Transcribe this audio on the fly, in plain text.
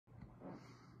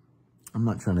I'm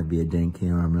not trying to be a dink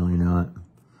here. I'm really not.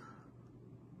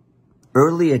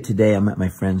 Earlier today, I'm at my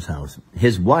friend's house.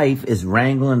 His wife is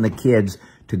wrangling the kids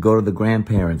to go to the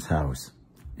grandparents' house.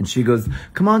 And she goes,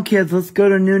 come on, kids, let's go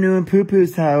to Nunu and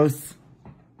Poo-Poo's house.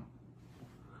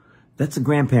 That's the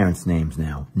grandparents' names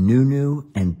now. Nunu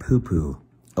and Poo-Poo.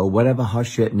 Or whatever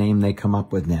hush shit name they come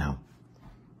up with now.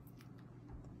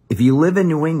 If you live in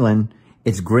New England,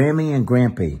 it's Grammy and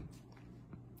Grampy.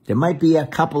 There might be a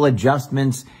couple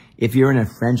adjustments. If you're in a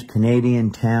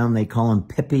French-Canadian town, they call them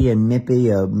Pippy and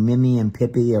Mippy or Mimmy and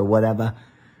Pippy or whatever.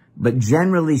 But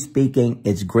generally speaking,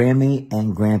 it's Grammy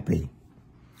and Grampy.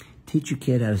 Teach your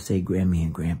kid how to say Grammy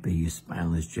and Grampy, you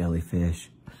spineless jellyfish.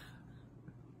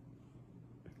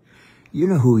 You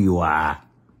know who you are.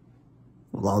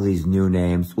 With all these new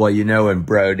names. Well, you know, when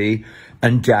Brody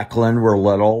and Declan were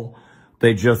little,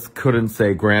 they just couldn't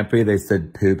say Grampy. They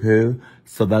said Poo-Poo.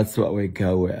 So that's what we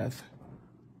go with.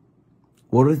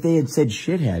 What if they had said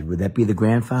shithead? Would that be the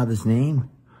grandfather's name?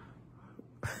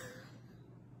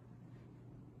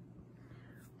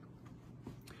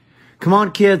 Come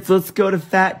on, kids. Let's go to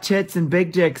Fat Tits and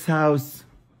Big Dick's house.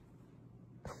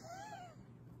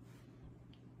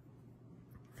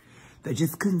 They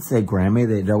just couldn't say Grammy.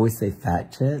 They'd always say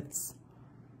Fat Tits.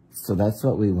 So that's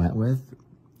what we went with.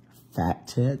 Fat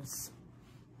Tits.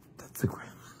 That's a Grammy.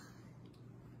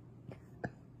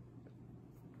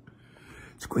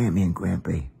 It's Grammy and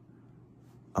Grampy.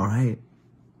 All right?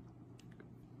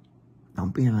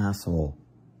 Don't be an asshole.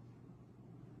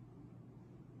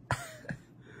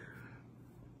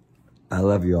 I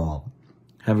love you all.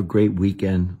 Have a great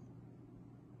weekend.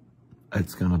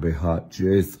 It's going to be hot.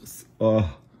 Jesus.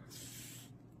 Oh.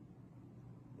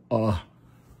 Oh.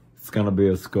 It's going to be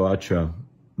a scorcher.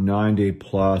 90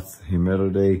 plus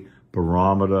humidity,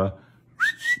 barometer,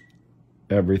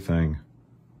 everything.